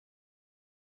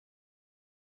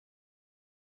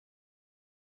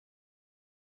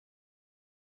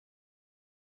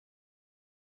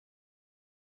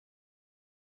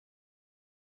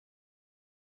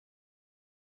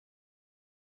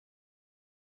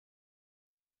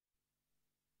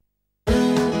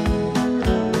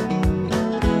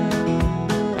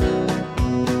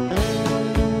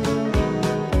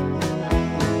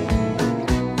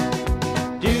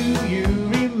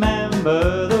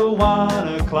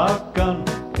o'clock gun,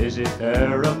 is it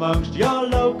there amongst your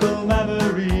local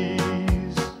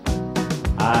memories?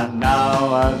 And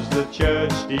now as the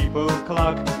church steeple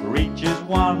clock reaches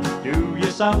 1, do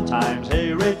you sometimes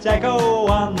hear its echo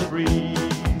on the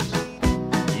breeze?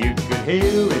 You could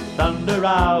hear it thunder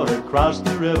out across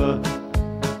the river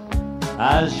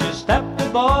as you stepped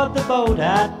aboard the boat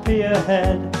at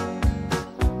Pierhead,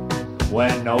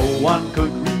 when no one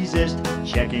could resist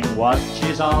checking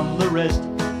watches on the wrist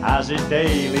as it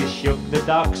daily shook the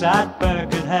docks at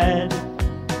Birkenhead.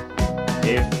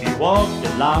 If you walked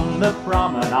along the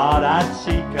promenade at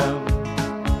Seacombe,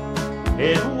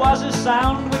 it was a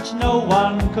sound which no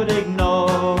one could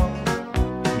ignore.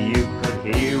 You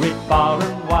could hear it far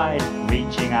and wide,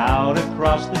 reaching out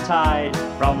across the tide,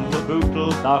 from the Bootle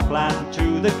dockland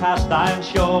to the cast iron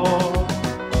shore.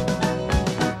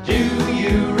 Do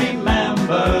you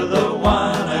remember the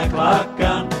 1 o'clock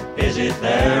gun? Is it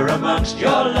there amongst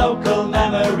your local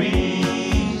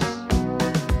memories?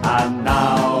 And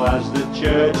now as the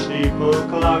church steeple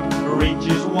clock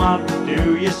reaches 1,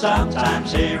 do you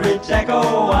sometimes hear its echo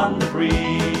on the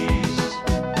breeze?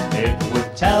 It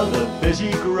would tell the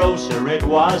busy grocer it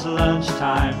was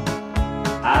lunchtime,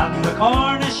 and the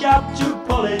corner shop to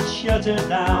pull its shutter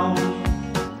down.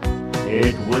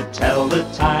 It would tell the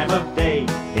time of day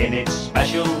in its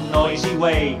special noisy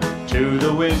way to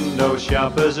the window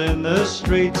shoppers in the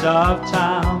streets of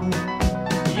town.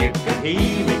 You could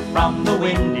hear it from the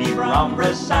windy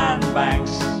Bromborough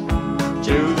sandbanks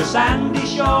to the sandy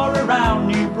shore around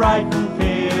New Brighton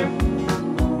Pier.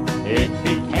 It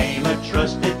became a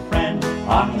trusted friend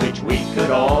on which we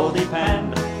could all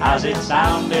depend, as it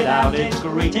sounded out its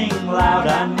greeting loud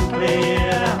and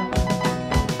clear.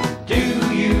 Do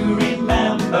you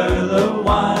remember the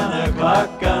 1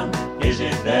 o'clock gun? Is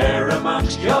it there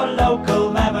amongst your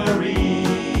local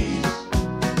memories?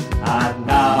 And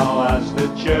now as the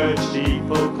church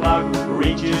steeple clock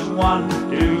reaches 1,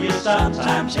 do you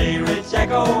sometimes hear its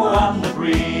echo on the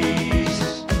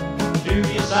breeze? Do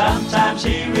you sometimes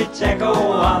hear its echo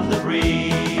on the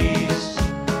breeze?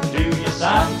 Do you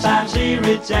sometimes hear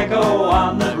its echo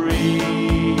on the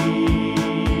breeze?